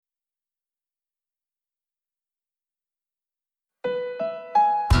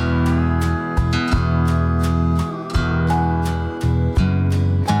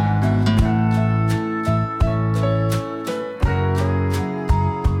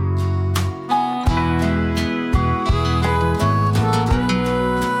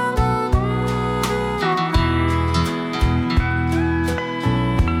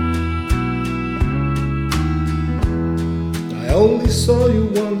saw you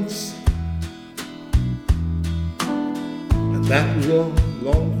once, and that was a long,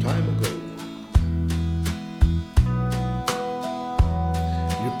 long time ago.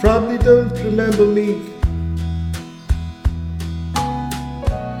 You probably don't remember me,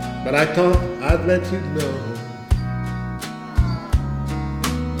 but I thought I'd let you know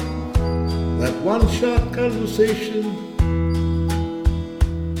that one-shot conversation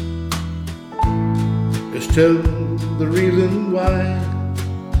is still the reason why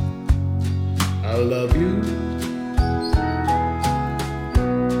I love you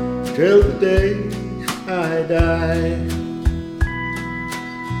till the day I die.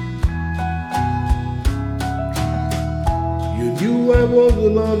 You knew I was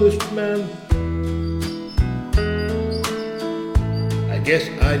an honest man. I guess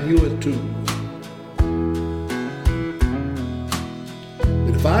I knew it too.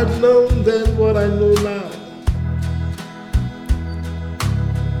 But if I'd known then what I know now,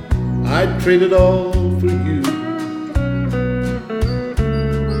 I'd trade it all for you.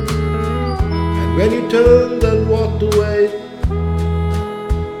 And when you turned and walked away,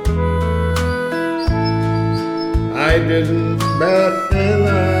 I didn't bat an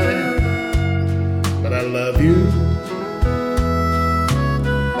eye, but I love you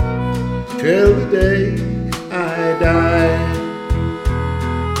till the day I die.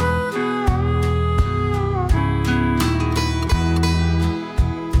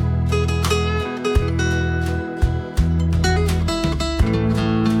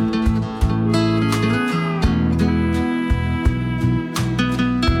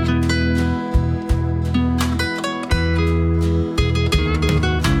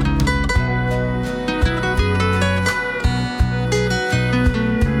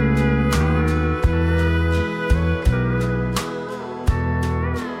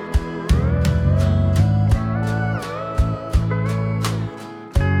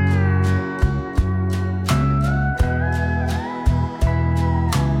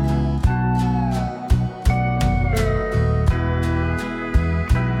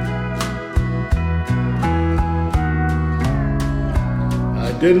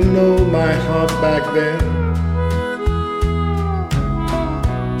 Didn't know my heart back then.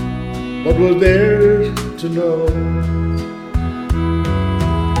 What was there to know?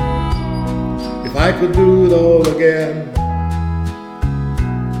 If I could do it all again,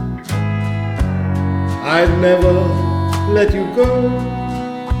 I'd never let you go.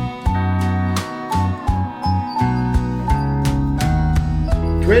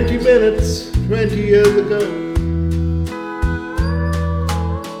 "20 minutes, 20 years ago,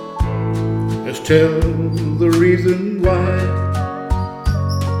 still the reason why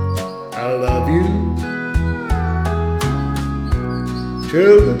I love you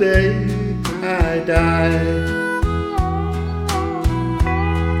till the day I die.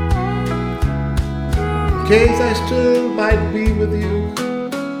 In case I still might be with you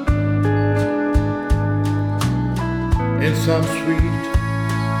in some sweet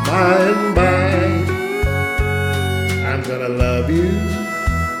by and by, I'm gonna love you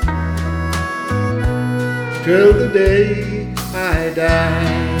till the day I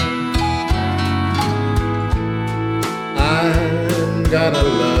die. I'm gonna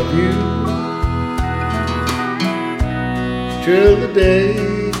love you till the day